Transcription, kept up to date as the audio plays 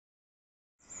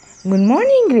Good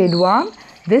morning, grade 1.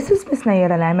 This is Miss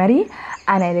Nayara Lamari,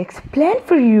 and I'll explain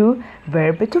for you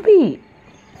verb to be.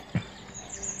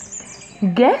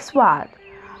 Guess what?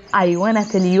 I wanna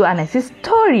tell you a nice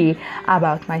story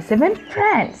about my 7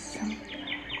 friends.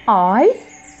 I,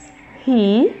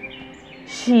 he,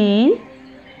 she,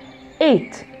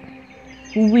 it,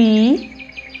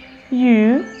 we,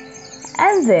 you,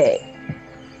 and they.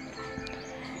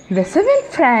 The 7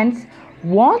 friends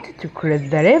wanted to cross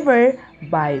the river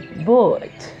by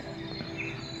boat.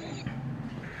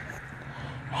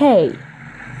 Hey,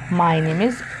 my name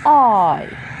is I.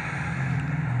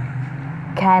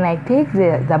 Can I take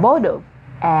the boat of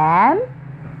am?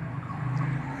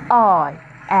 I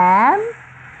am.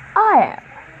 I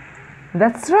am.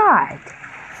 That's right.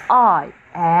 I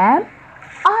am.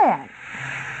 I am.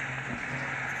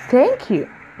 Thank you.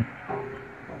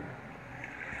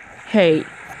 Hey,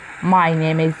 my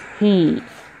name is he.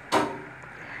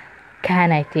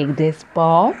 Can I take this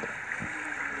boat?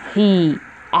 He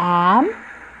am.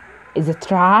 Is it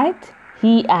right?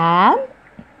 He am.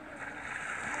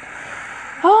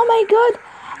 Oh my God!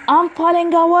 I'm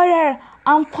falling a water.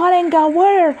 I'm falling a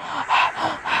water.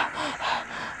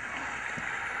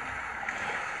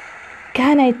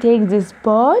 Can I take this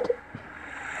boat?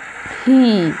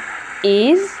 He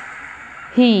is.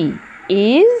 He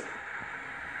is.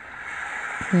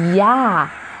 Yeah,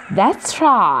 that's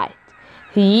right.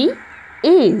 He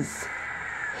is.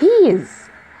 He is.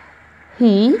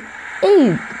 He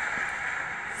is.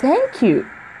 Thank you.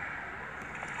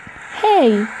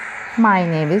 Hey, my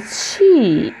name is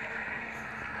she.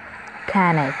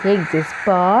 Can I take this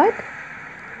boat?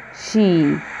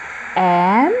 She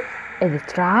am. Is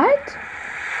it right?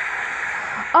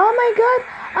 Oh my God,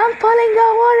 I'm falling a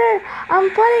water. I'm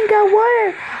falling a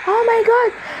water. Oh my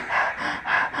God.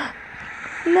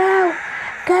 Now,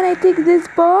 can I take this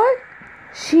boat?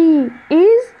 She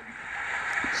is.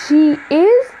 She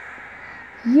is.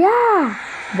 Yeah,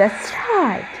 that's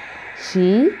right.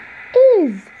 She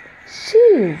is. She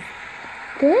is.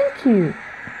 Thank you.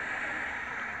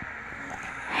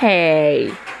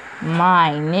 Hey,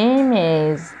 my name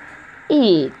is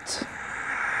it.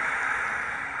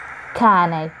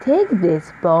 Can I take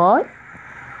this boat?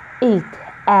 It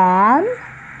am.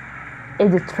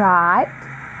 Is it right?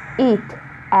 It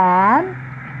am.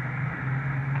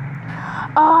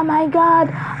 Oh my God,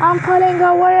 I'm falling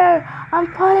a water. I'm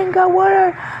falling a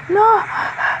water. No.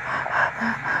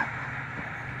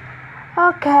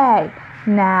 Okay,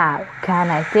 now can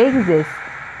I take this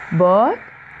boat?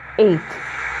 It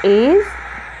is.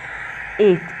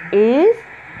 It is.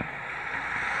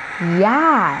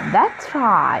 Yeah, that's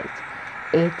right.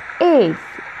 It is.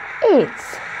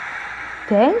 It's.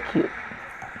 Thank you.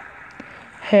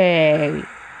 Hey,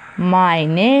 my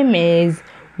name is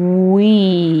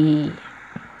we.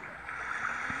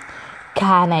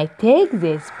 Can I take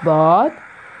this boat?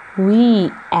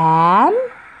 We am.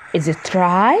 Is it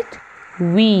right?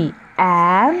 We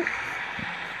am.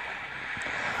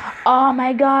 Oh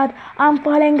my God, I'm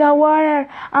falling a water.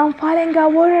 I'm falling a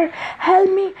water. Help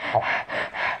me.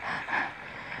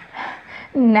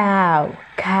 Now,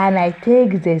 can I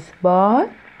take this boat?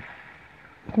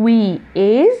 We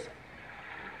is.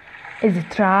 Is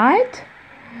it right?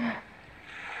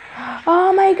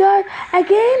 Oh my God,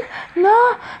 again?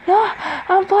 No, no,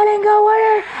 I'm falling a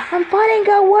water. I'm falling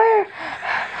a water.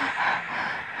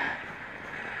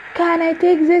 Can I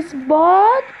take this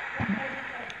boat?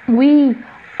 We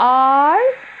are.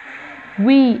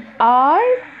 We are.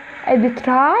 Is it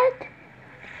right?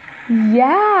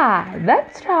 Yeah,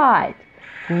 that's right.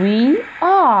 We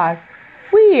are.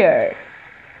 We're.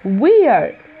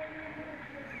 We're.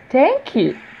 Thank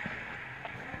you.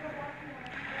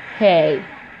 Hey,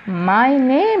 my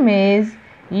name is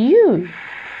you.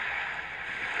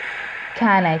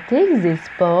 Can I take this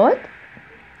boat?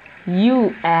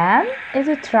 You am. Is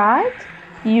it right?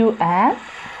 You am.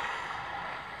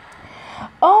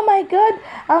 Oh my God,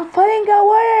 I'm falling a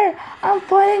water. I'm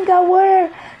falling a water.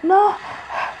 No.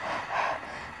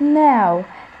 Now,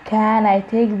 can I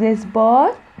take this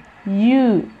boat?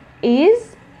 You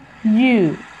is.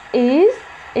 You is.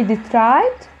 Is it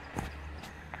right?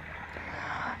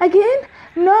 Again?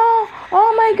 No.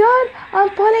 Oh my God, I'm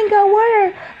falling a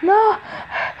water. No.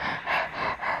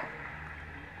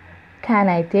 Can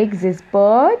I take this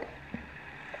boat?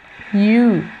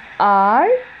 You are.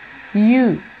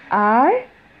 You are.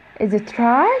 Is it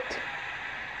right?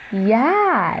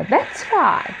 Yeah, that's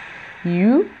right.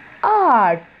 You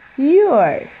are.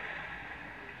 You're.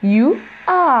 You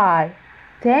are.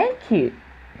 Thank you.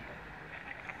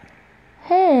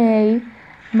 Hey,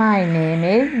 my name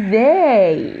is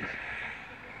they.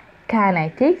 Can I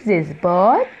take this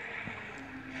boat?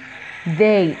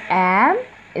 They am.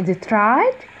 Is it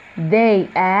right? They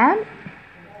am.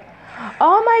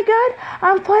 Oh my God,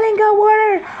 I'm falling in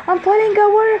water. I'm falling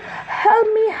in water. Help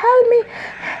me, help me.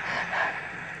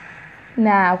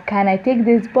 Now, can I take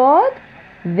this boat?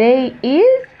 They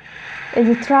is. Is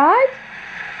it right?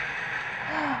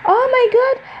 Oh my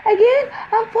God, again,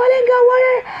 I'm falling in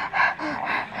water.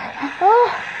 Oh.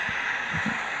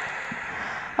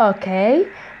 Okay,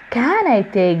 can I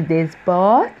take this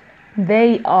boat?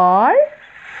 They are.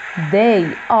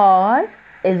 They are.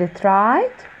 Is it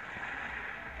right?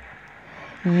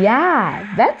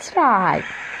 Yeah, that's right.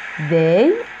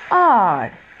 They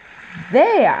are.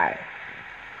 There.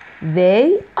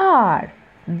 They are.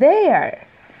 There.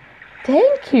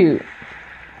 Thank you.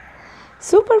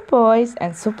 Super boys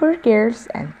and super girls,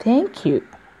 and thank you.